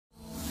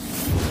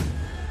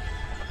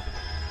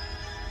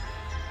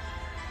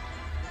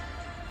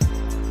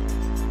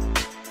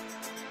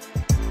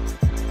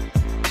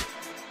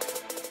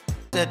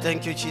say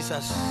thank you,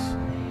 Jesus,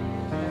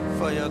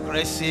 for your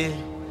grace,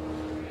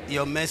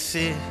 your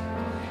mercy,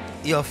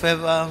 your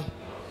favor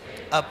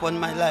upon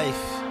my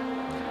life.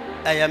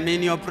 I am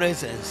in your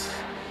presence.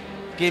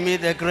 Give me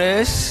the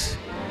grace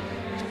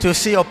to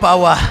see your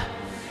power.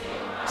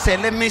 Say,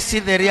 let me see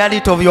the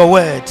reality of your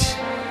word.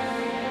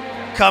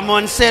 Come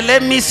on, say,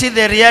 let me see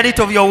the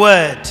reality of your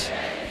word.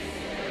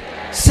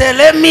 Say,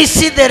 let me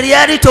see the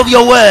reality of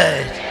your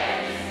word.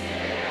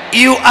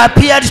 You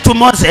appeared to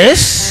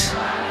Moses.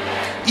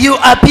 You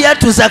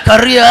appeared to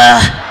Zachariah.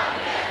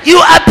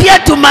 You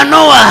appeared to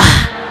Manoah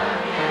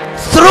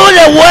through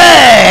the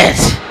word.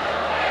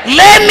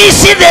 Let me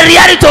see the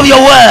reality of your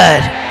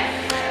word.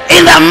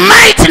 In the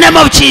mighty name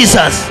of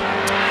Jesus.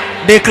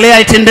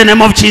 Declare it in the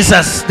name of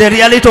Jesus. The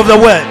reality of the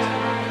word.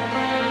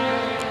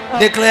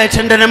 Declare it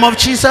in the name of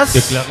Jesus.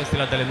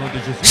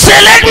 Say,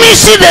 let me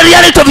see the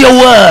reality of your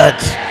word.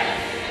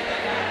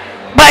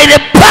 By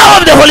the power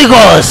of the Holy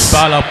Ghost.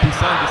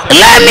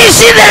 Let me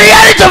see the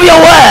reality of your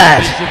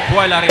word.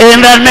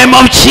 In the name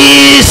of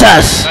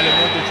Jesus.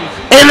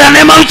 In the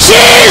name of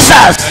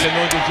Jesus.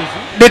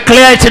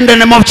 Declare it in the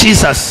name of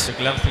Jesus.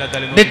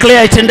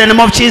 Declare it in the name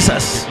of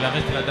Jesus.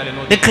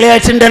 Declare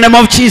it in the name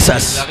of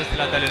Jesus.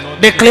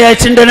 Declare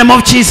it in the name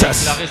of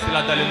Jesus.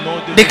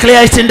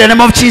 Declare it in the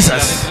name of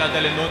Jesus.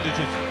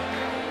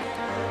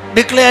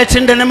 Declare it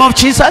in the name of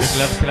Jesus.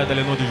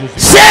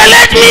 Say,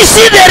 let me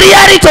see the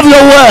reality of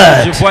your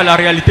word. Je vois la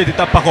réalité de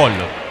ta parole.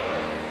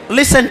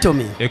 Listen to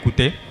me.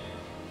 Écoutez.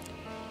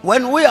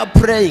 When we are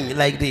praying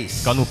like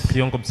this, Quand nous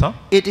prions comme ça,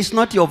 it is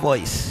not your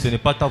voice, ce n'est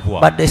pas ta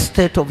voix, but the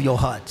state of your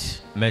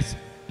heart. mais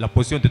la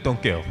position de ton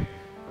cœur.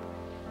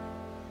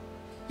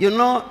 You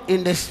know,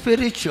 in the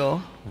spiritual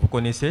Vous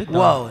connaissez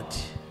world,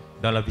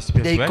 dans la vie they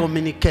spirituelle,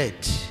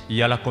 communicate. il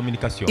y a la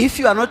communication. If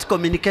you are not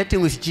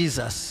communicating with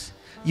Jesus,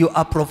 you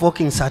are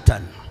provoking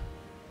Satan.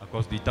 À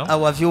cause du temps,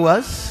 Our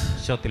viewers,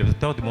 chers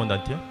téléspectateurs du monde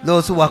entier,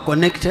 those who are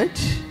connected,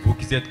 vous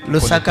qui êtes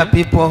Lusaka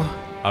connectés people,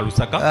 à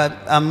Lusaka,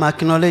 I'm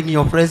acknowledging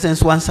your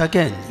presence once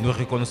again nous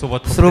reconnaissons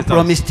votre through présence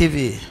Promise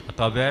TV. à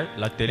travers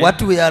la télé.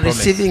 What we are Promesse.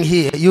 receiving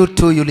here, you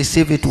too, you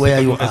receive it where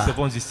Ce que you nous are.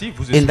 recevons ici,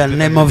 vous In the aussi,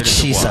 name vous of devez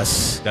le recevoir.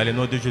 Jesus. Dans le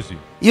nom de Jésus.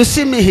 You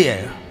see me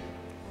here.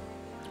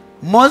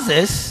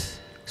 Moses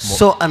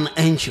saw an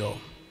angel,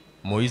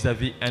 Moïse a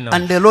vu un and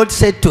ange. the Lord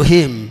said to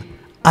him,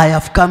 I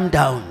have come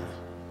down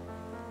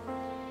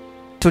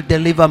to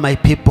deliver my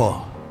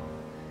people.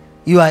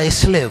 You are a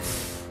slave.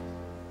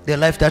 The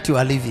life that you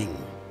are living,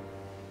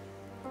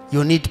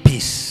 you need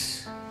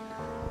peace.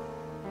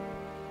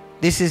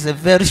 This is a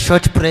very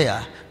short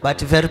prayer,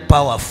 but very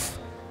powerful.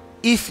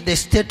 If the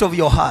state of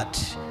your heart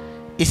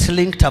is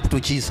linked up to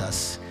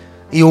Jesus,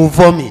 you will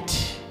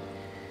vomit.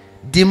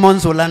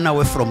 Demons will run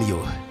away from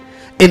you.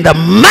 In the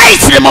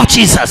mighty name of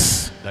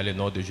Jesus. Dans le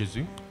nom de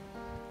Jésus.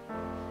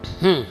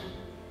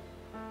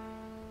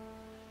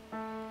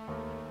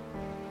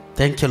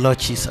 Thank you, Lord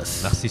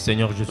Jesus. Merci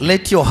Seigneur Jésus.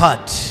 Let your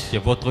heart Que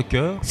votre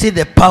cœur see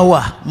the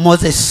power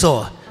Moses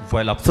saw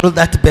voit la through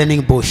that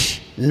burning bush.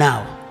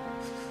 Now,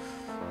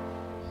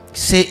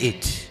 say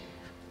it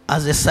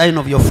as a sign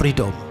of your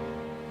freedom.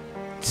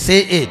 Say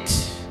it.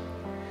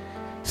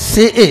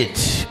 Say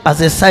it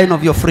as a sign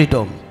of your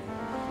freedom.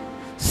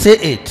 Say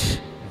it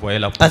voyez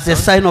la as a puissance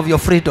sign of your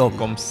freedom.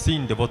 comme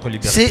signe de votre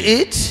liberté.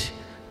 Say it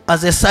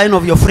as a sign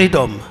of your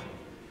freedom.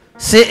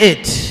 Say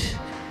it.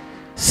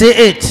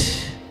 Say it.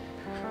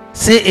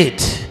 Say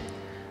it.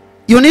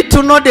 You need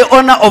to know the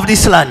honor of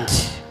this land.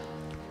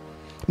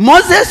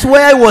 Moses,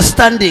 where he was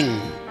standing,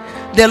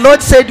 the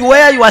Lord said,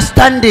 where you are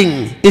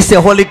standing is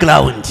a holy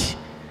ground.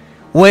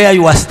 Where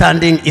you are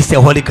standing is a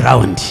holy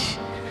ground.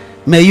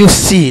 May you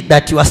see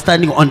that you are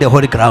standing on the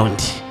holy ground.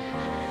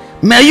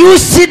 May you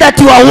see that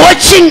you are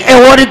watching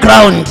a holy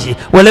ground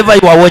wherever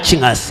you are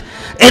watching us.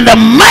 In the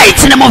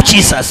mighty name of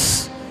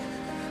Jesus.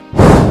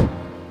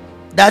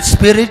 That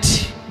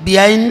spirit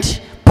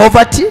behind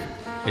poverty,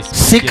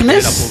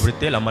 sickness,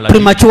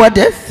 premature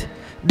death,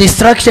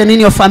 destruction in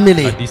your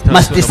family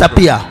must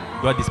disappear.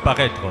 Doit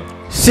disparaître.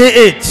 See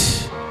it.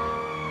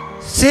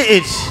 See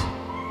it.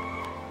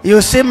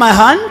 You see my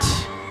hand?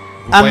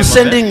 I'm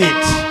sending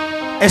it.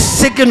 A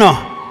signal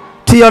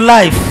to your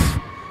life.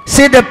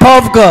 See the power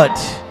of God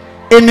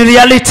in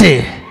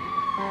reality.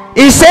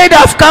 He said,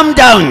 I've come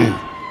down.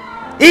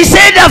 He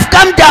said, I've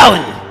come down.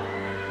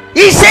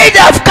 He said,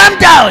 I've come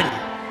down.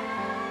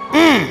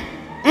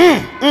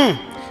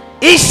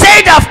 He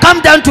said, I've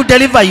come down to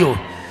deliver you.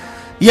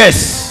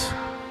 Yes.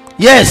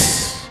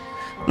 Yes.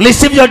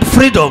 Receive your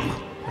freedom.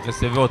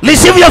 Recevez votre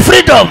Receive your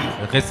freedom.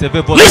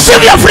 Recevez votre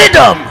Receive your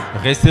freedom.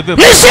 Recevez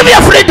Receive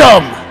your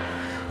freedom.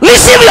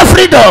 Receive your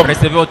freedom.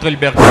 Recevez votre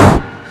liberté.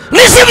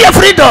 Receive your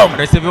freedom.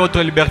 Recevez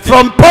votre liberté.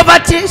 From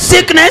poverty,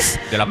 sickness,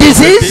 De la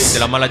pauvreté, disease, de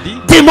la maladie.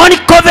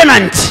 demonic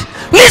covenant.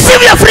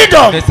 Receive your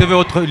freedom. Recevez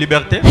votre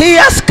liberté. He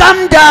has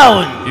come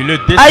down. Il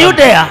est Are you descendu.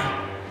 there?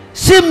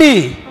 See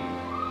me.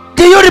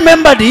 Do you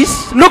remember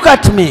this? Look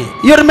at me.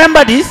 You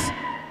remember this?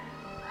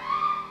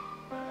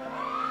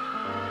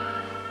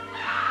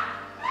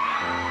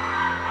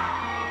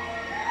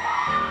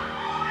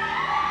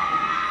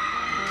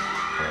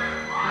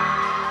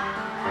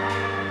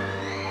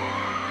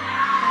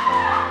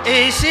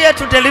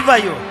 here to deliver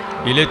you.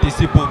 Il est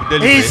ici pour vous He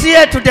délivrer. is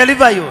here to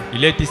deliver you.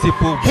 Il est ici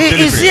pour vous He is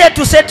délivrer. here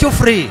to set you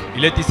free.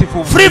 Il est ici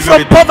pour vous Free from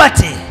délivrer.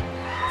 poverty.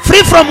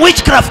 Free from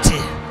witchcraft.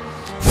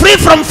 Free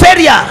from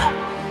failure.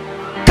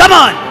 Come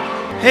on.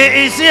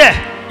 He is here.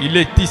 Il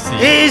est ici.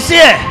 He is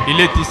here Il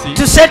est ici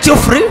to set you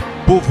free.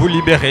 pour vous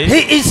libérer.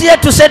 He is here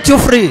to set you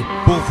free.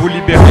 Pour vous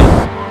libérer.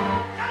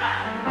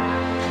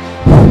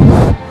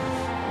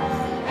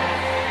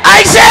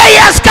 I say he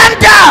has come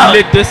Il down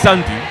est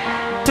descendu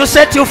to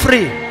set you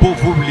free. pour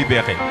vous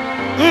libérer.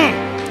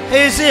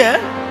 He is here.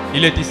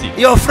 Il est ici.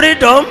 Your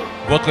freedom.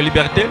 Votre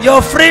liberté.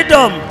 Your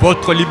freedom.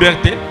 Votre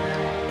liberté.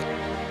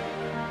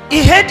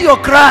 He heard your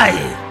cry.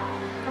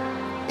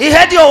 He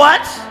heard your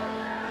what?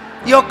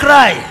 Your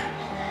cry.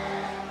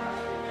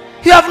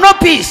 You have no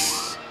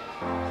peace.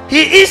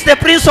 He is the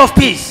Prince of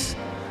Peace.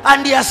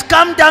 And he has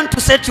come down to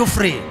set you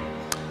free.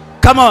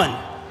 Come on.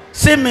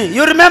 See me.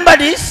 You remember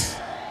this?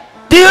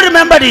 Do you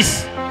remember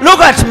this? Look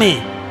at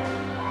me.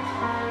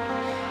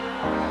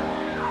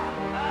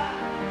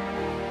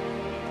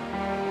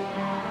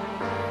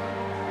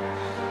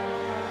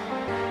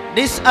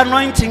 This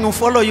anointing will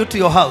follow you to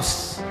your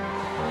house.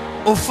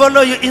 Will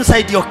follow you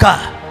inside your car.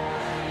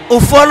 Will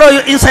follow you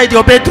inside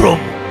your bedroom.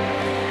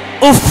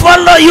 Will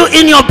follow you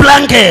in your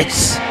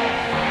blankets.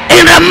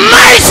 In the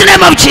mighty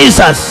name of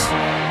Jesus.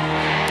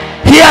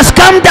 He has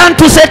come down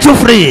to set you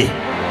free.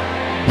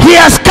 He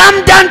has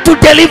come down to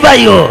deliver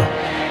you.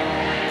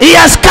 He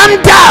has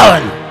come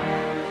down.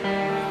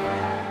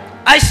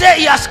 I say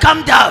he has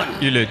come down.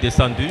 Il est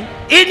descendu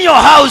In your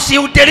house, he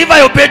will deliver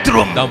your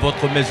bedroom. dans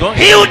votre maison.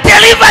 He will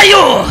deliver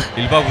you.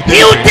 Il va vous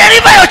He will délivrer.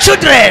 deliver your Il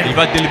children.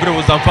 va délivrer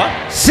vos enfants.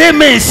 See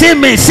me, see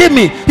me, see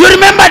me. You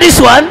remember this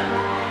one?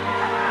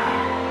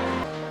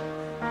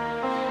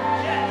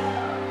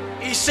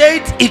 He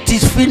said, it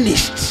is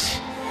finished.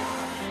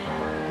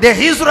 The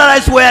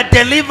Israelites were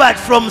delivered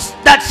from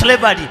that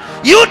slavery.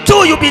 You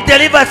too, you'll be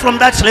delivered from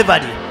that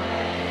slavery.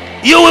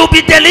 You will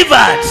be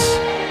delivered.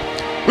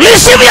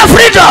 Receive your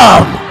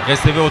freedom.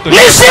 Recevez votre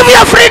liberté. Receive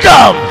your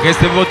freedom.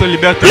 Recevez votre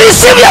liberté.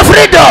 Receive your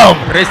freedom.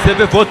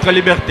 Recevez votre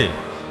liberté.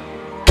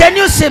 Can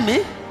you see me?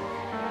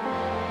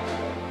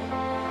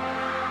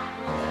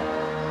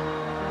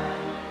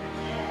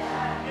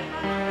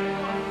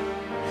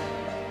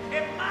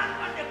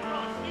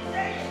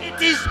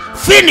 It is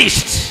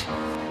finished.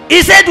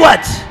 He said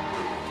what?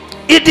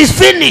 It is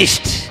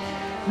finished.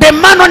 The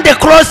man on the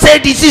cross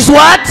said, it is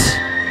what?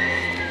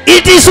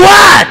 It is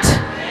what?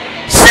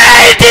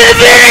 Say it is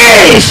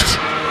finished.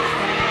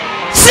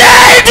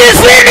 Say it is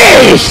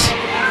finished.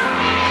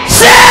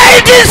 Say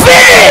it is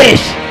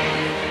finished.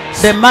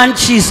 The man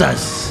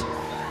Jesus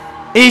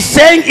is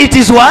saying it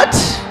is what?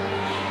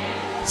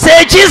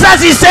 Say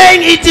Jesus is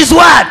saying it is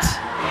what?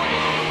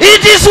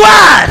 It is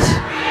what?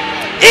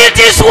 It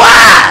is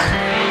what?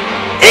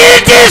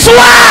 It is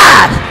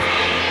what?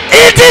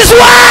 It is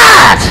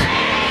what?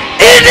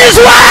 It is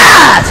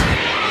what?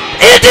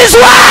 It is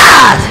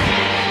what?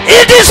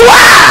 It is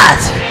what?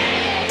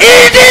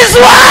 It is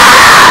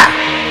what?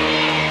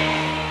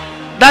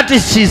 That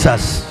is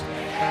Jesus.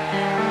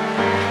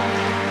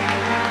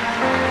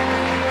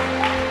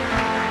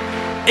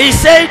 He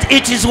said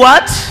it is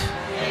what?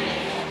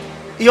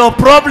 Your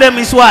problem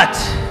is what?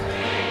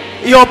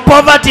 Your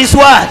poverty is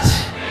what?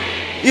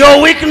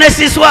 Your weakness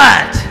is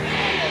what?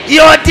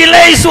 Your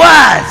delay is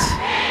what?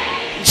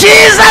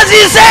 Jesus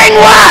is saying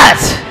what?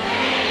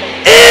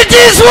 It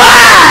is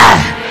what?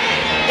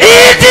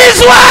 It is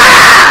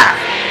what?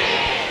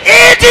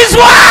 It is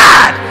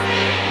what?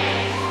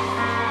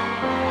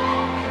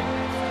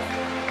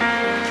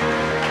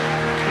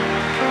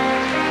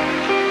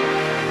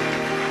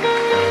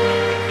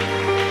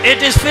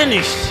 It is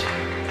finished.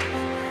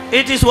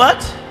 It is what?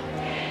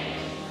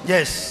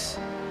 Yes.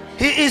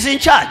 He is in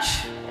charge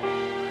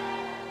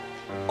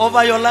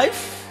over your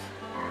life,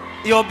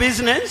 your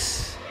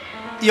business,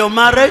 your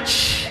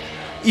marriage,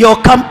 your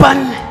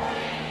company,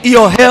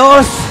 your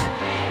health,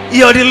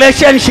 your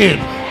relationship.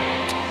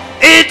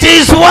 It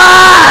is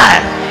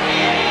what?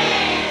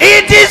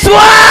 It is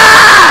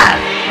what?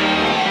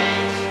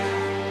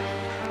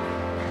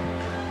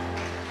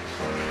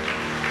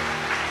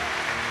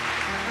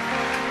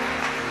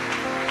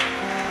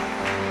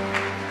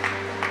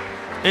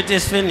 It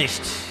is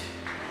finished.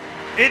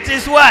 It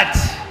is what?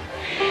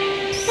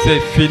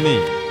 C'est fini.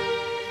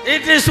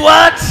 It is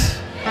what?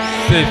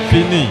 C'est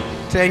fini.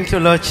 Thank you,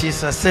 Lord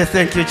Jesus. Say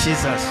thank you,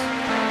 Jesus.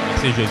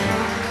 Merci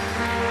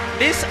Jésus.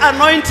 This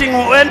anointing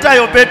will enter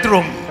your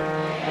bedroom.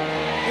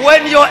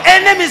 When your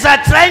enemies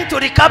are trying to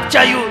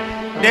recapture you,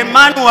 the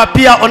man will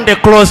appear on the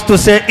cross to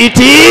say, it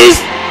is.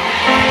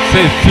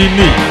 C'est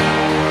fini.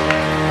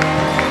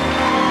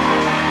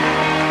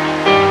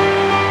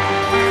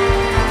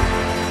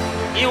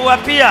 He will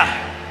appear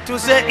to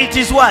say, it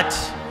is what?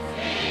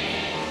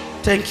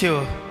 Thank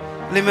you.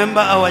 Remember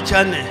our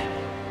channel.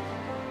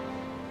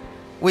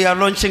 We are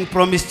launching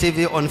Promise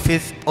TV on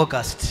 5th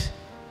August.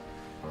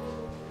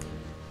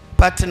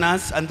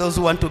 Partners and those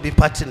who want to be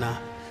partner,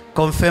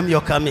 confirm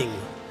your coming.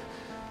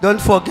 Don't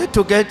forget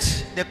to get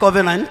the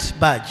covenant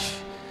badge.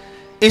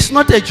 It's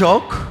not a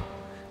joke.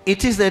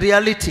 It is the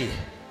reality.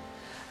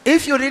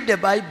 If you read the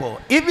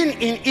Bible, even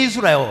in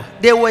Israel,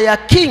 there were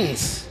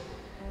kings.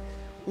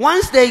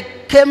 Once they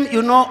came,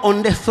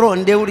 on the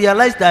throne, they will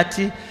realize that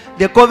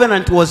the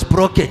covenant was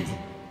broken.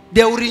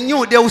 They will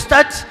renew. They will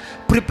start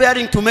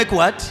preparing to make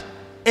what?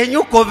 A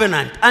new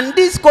covenant. And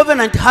this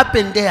covenant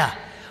happened there.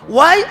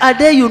 Why are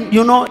they,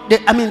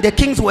 the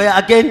kings were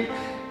again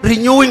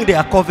renewing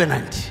their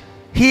covenant.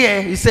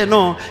 Here, he said,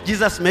 no,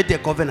 Jesus made a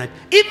covenant.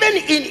 Even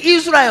in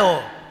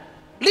Israel,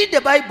 read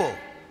the Bible.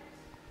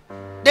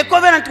 The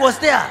covenant was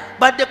there,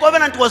 but the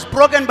covenant was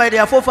broken by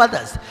their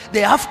forefathers.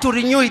 They have to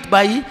renew it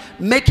by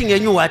making a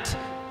new what?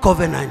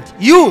 Covenant.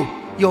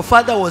 Your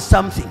father was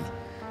something.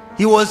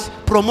 He was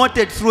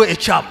promoted through a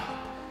charm.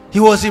 He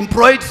was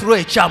employed through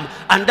a charm.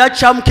 And that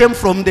charm came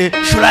from the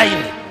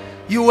shrine.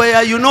 You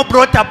were,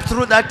 brought up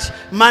through that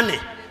money,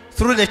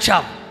 through the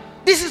charm.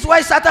 This is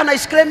why Satan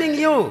is claiming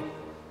you.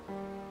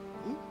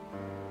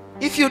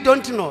 If you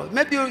don't know,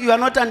 maybe you are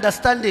not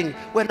understanding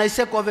when I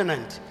say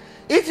covenant.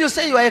 If you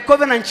say you are a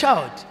covenant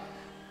child,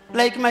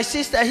 like my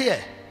sister here,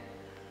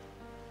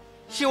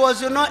 she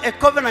was, a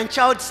covenant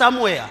child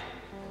somewhere.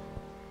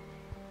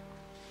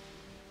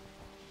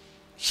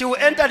 She will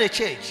enter the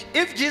church.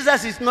 If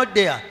Jesus is not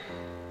there,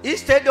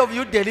 instead of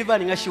you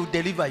delivering her, she will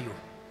deliver you.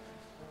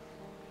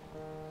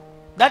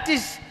 That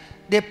is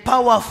the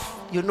power of,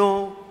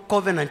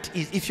 covenant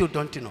is, if you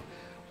don't know.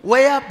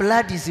 Where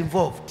blood is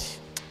involved,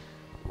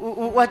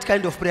 what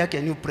kind of prayer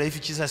can you pray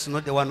if Jesus is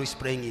not the one who is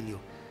praying in you?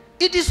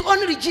 It is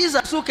only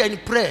Jesus who can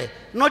pray,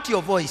 not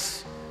your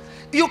voice.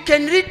 You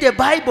can read the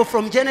Bible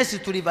from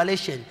Genesis to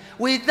Revelation.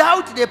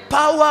 Without the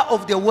power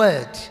of the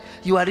word,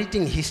 you are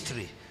reading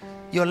history.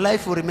 Your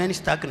life will remain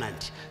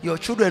stagnant. Your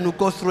children will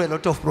go through a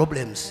lot of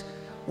problems.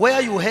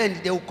 Where you end,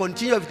 they will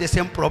continue with the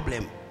same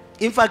problem.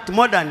 In fact,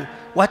 more than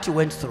what you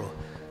went through.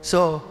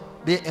 So,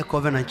 be a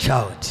covenant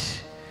child.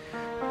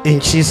 In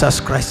Jesus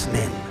Christ's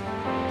name.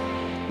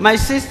 My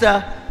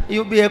sister,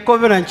 you'll be a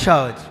covenant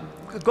child.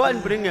 Go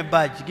and bring a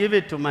badge. Give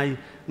it to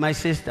my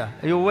sister.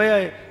 You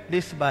wear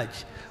this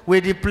badge. We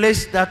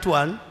replace that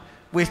one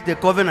with the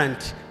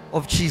covenant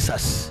of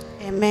Jesus.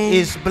 Amen.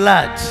 His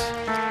blood.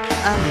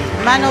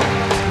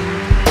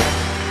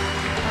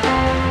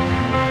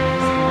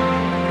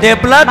 The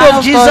blood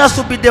of Jesus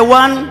will be the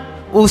one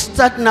who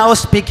start now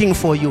speaking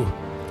for you,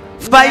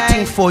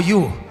 fighting for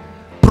you,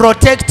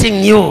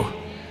 protecting you.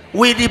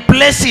 We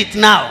replace it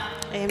now.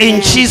 Amen.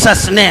 In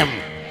Jesus' name.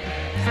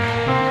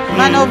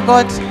 Man of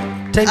God.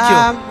 Thank you.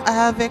 I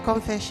have a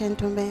confession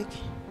to make.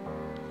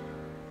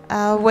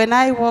 When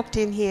I walked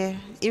in here,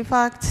 in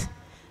fact,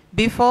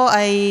 before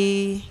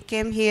I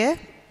came here,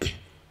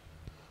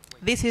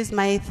 this is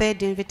my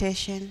third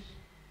invitation.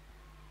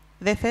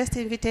 The first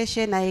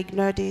invitation, I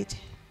ignored it.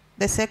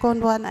 The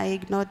second one, I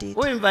ignored it.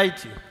 Who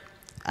invited you?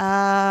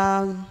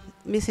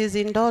 Mrs.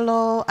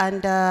 Indolo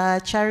and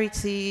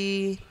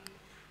Charity.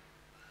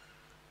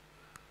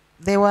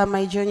 They were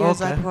my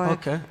juniors at work.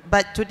 Okay.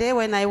 But today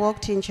when I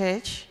walked in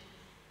church,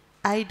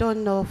 I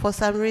don't know, for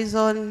some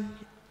reason,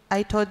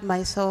 I told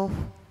myself,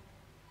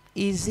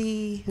 is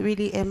he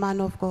really a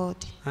man of God?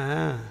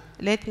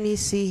 Let me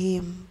see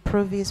him,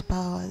 prove his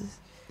powers.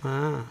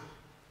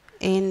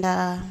 And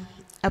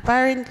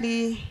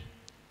apparently,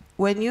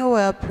 when you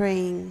were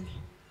praying,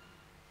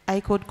 I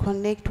could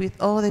connect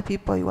with all the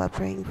people you were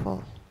praying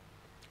for.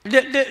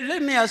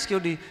 Let me ask you,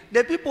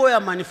 the people who are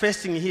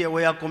manifesting here,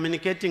 we are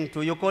communicating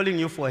to, you're calling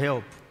you for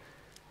help.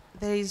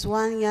 There is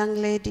one young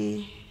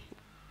lady,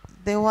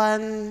 the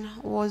one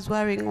who was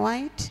wearing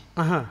white.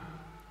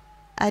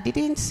 I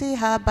didn't see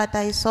her, but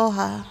I saw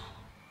her.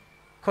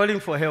 Calling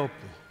for help?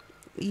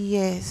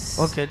 Yes.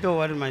 Okay, don't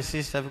worry, my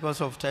sister,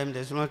 because of time,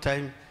 there's no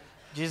time.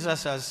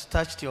 Jesus has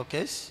touched your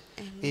case.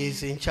 Amen. He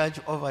is in charge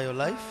over your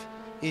life.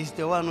 He's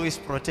the one who is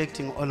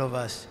protecting all of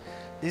us.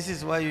 This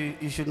is why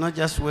you should not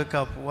just wake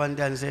up one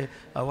day and say,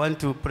 I want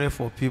to pray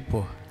for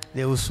people.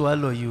 They will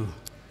swallow you.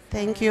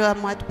 Thank you.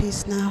 I'm at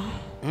peace now.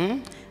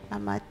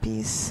 I'm at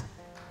peace.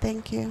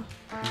 Thank you.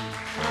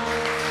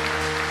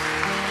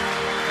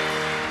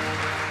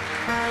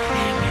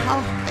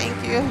 Oh,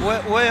 thank you.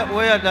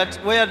 Where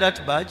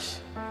that badge?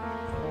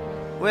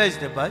 Where is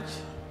the badge?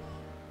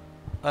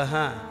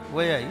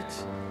 Where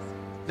it?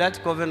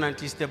 That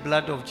covenant is the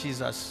blood of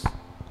Jesus.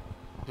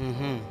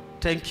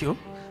 Thank you.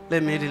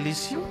 Let me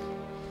release you.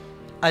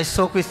 I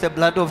soak with the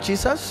blood of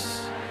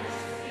Jesus.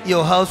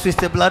 Your house with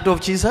the blood of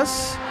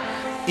Jesus.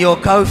 Your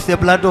car with the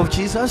blood of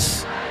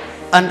Jesus.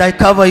 And I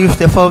cover you with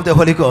the fire of the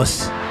Holy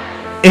Ghost.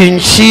 In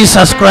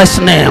Jesus Christ's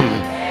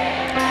name.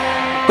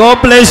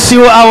 God bless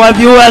you, our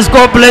viewers.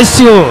 God bless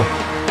you.